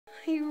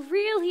I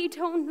really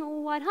don't know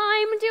what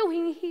I'm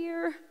doing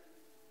here.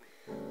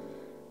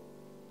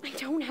 I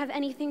don't have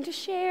anything to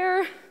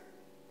share.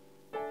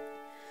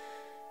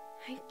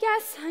 I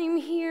guess I'm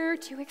here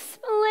to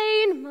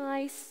explain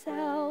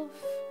myself,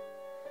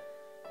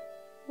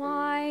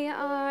 why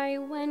I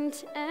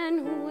went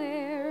and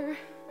where.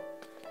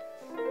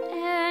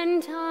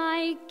 And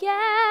I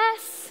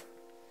guess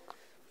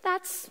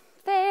that's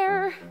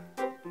fair.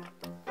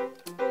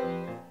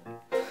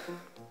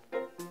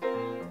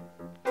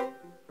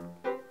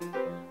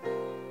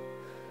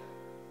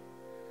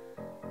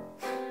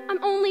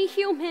 I'm only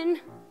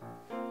human.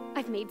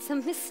 I've made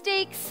some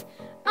mistakes.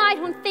 I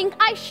don't think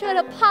I should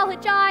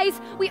apologize.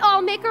 We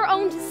all make our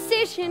own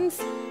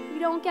decisions. We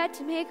don't get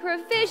to make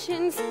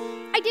revisions.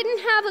 I didn't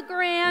have a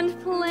grand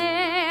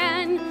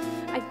plan.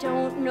 I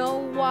don't know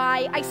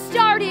why I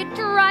started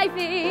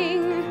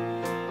driving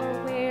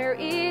or where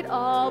it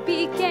all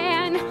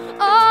began.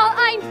 All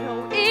I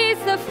know is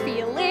the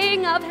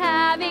feeling of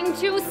having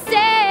to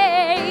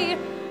say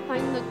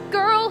I'm the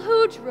girl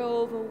who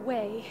drove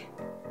away.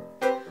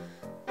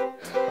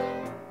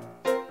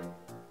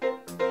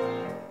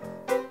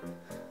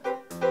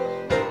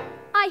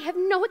 I have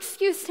no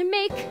excuse to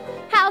make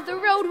how the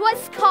road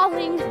was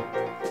calling.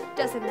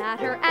 Doesn't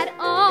matter at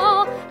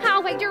all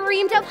how I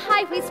dreamed of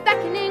highways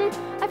beckoning.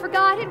 I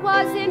forgot it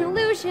was an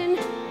illusion,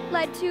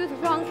 led to the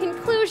wrong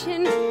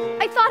conclusion.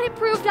 I thought it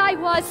proved I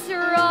was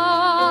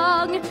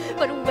wrong.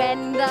 But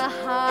when the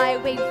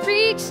highway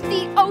reached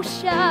the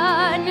ocean,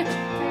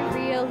 I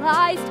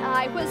realized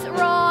I was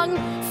wrong.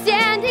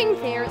 Standing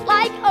there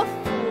like a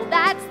fool,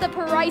 that's the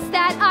price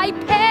that I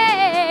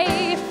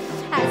pay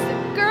as the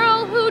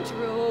girl who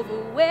drove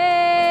away.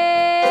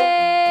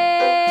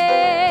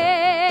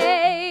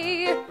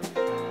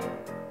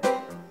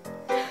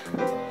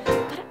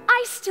 But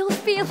I still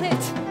feel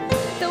it,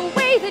 the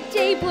way the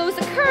day blows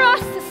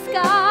across the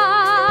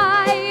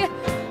sky,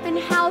 and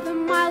how the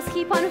miles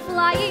keep on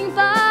flying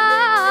by.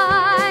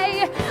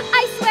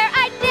 I swear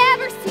I'd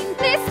never seen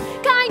this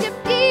kind of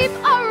deep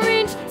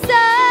orange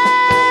sunset.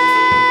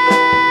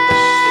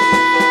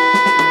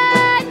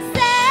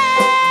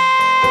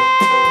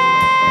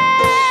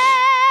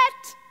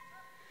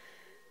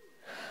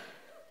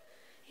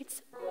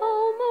 It's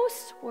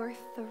almost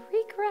worth the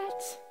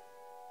regret.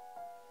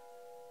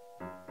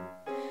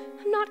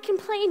 I'm not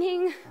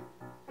complaining.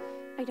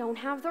 I don't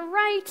have the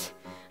right.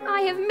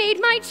 I have made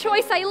my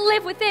choice, I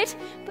live with it,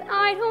 but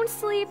I don't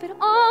sleep at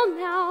all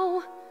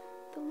now.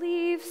 The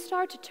leaves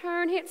start to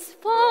turn, it's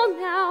fall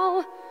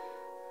now.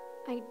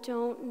 I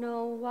don't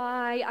know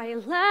why I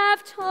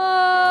left home.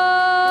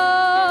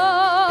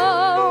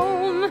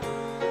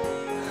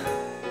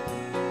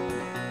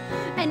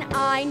 And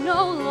I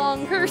no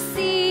longer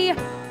see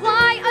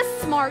why a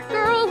smart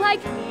girl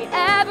like me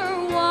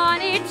ever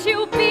wanted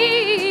to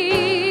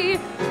be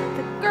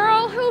the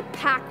girl who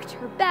packed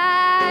her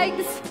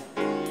bags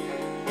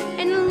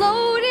and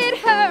loaded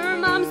her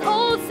mom's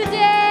old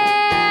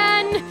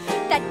sedan.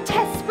 That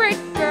desperate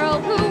girl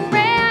who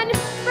ran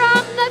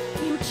from the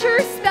future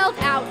spelled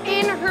out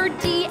in her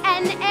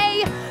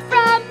DNA,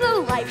 from the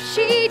life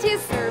she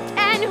deserved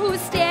and who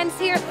stands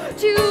here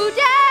today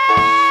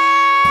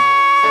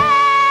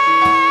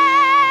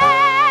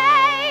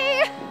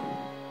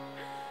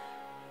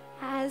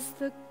as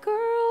the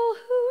girl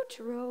who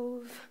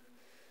drove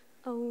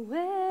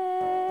away.